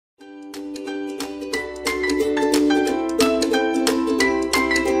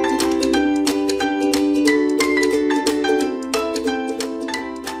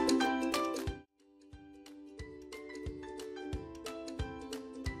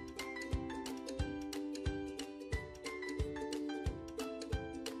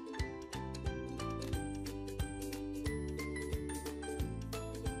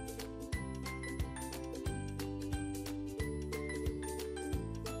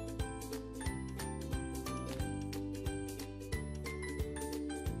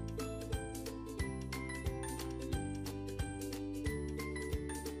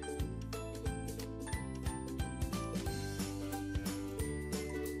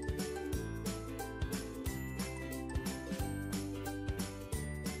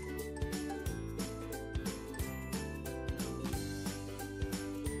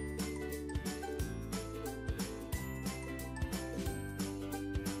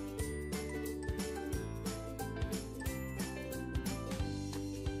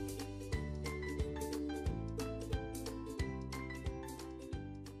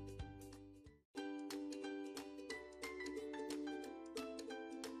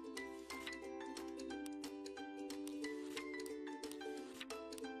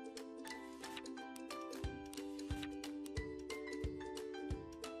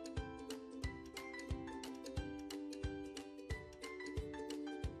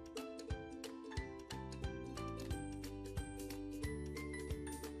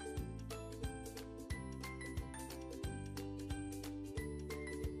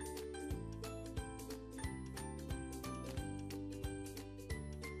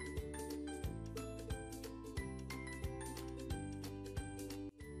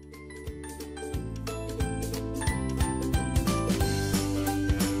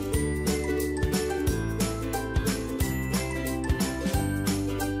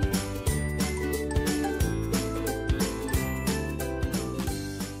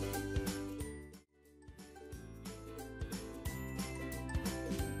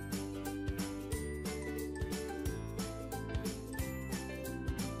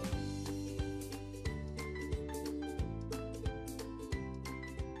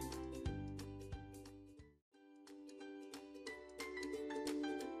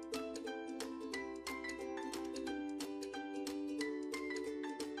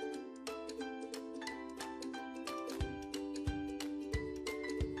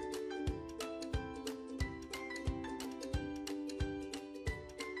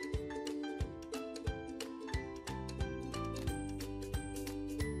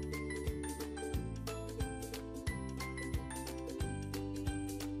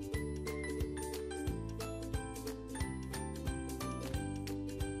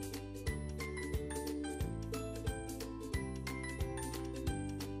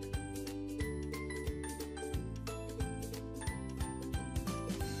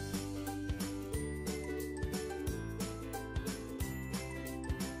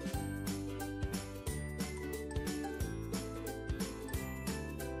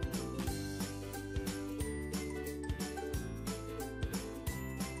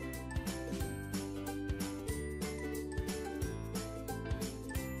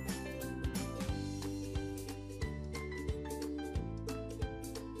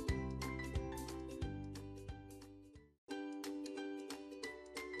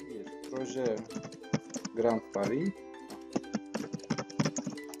projet Grand Paris,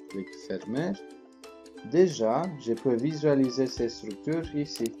 clic fermer. Déjà, je peux visualiser ces structures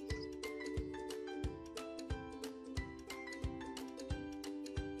ici.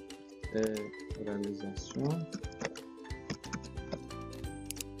 Réalisation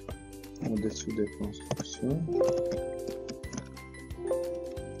au-dessous des constructions.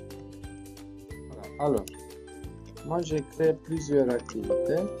 Voilà. Alors, moi j'ai créé plusieurs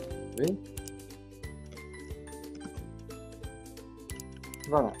activités. Oui.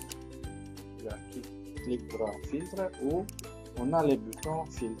 Voilà. Clic droit filtre où on a les boutons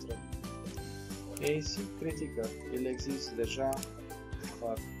filtre. Et ici, critiqueur. Il existe déjà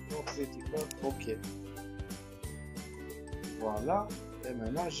par critiqueur OK. Voilà. Et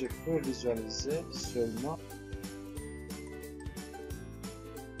maintenant, je peux visualiser seulement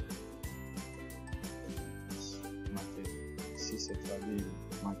matière. Ici, c'est traduit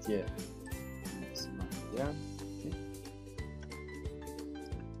matière. Matériel.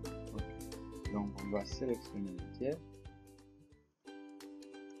 Donc, on va sélectionner matière.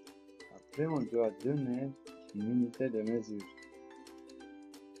 Après, on doit donner une unité de mesure.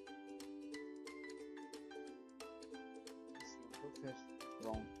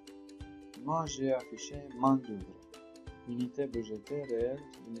 Donc, moi j'ai affiché main d'œuvre, unité budgétaire réelle,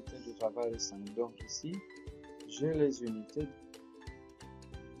 unité de travail récent. Donc ici, j'ai les unités.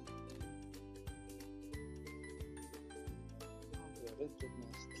 On va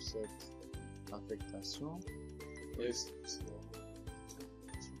retourner sur cette affectation. Et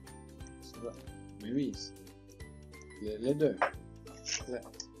mais oui, les deux.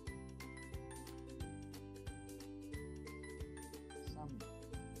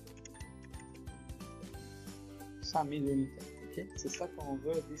 100 000 unités. Okay? C'est ça qu'on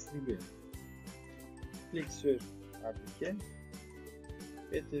veut distribuer. Clique sur appliquer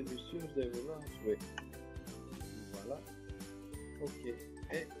et tu es sûr de vouloir jouer. Voilà. OK.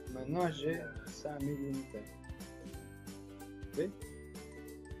 Et maintenant j'ai 100 000 unités. Oui.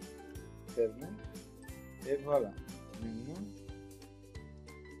 Fermé. Et voilà. Maintenant,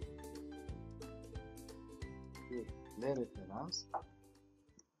 pour les références,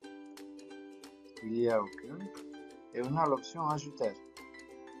 il n'y a aucune. Et on a l'option ajouter.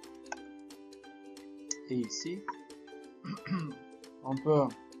 Et ici, on peut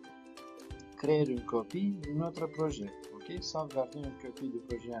créer une copie de notre projet. Ok, sauvegarder une copie du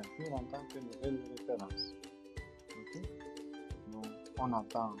projet en cours en tant que nouvelle référence. Ok, donc on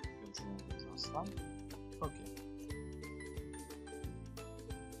attend quelques instants. Ok.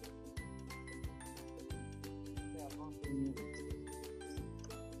 Et avant de finir,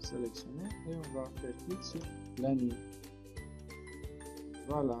 sélectionner et on va faire clic sur planifier.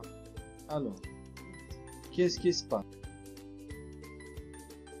 Voilà. Alors, qu'est-ce qui se passe?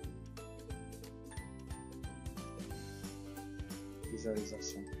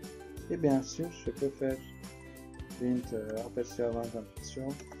 Visualisation. Et bien sûr, je peux faire print aperçu avant d'impression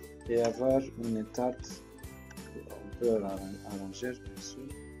et avoir une étape. On peut arranger, bien sûr.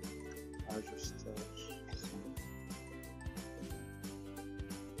 Ajuster.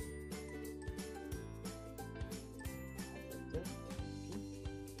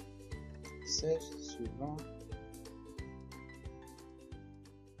 Suivant,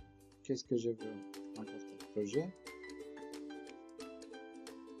 qu'est-ce que je veux importer? Projet,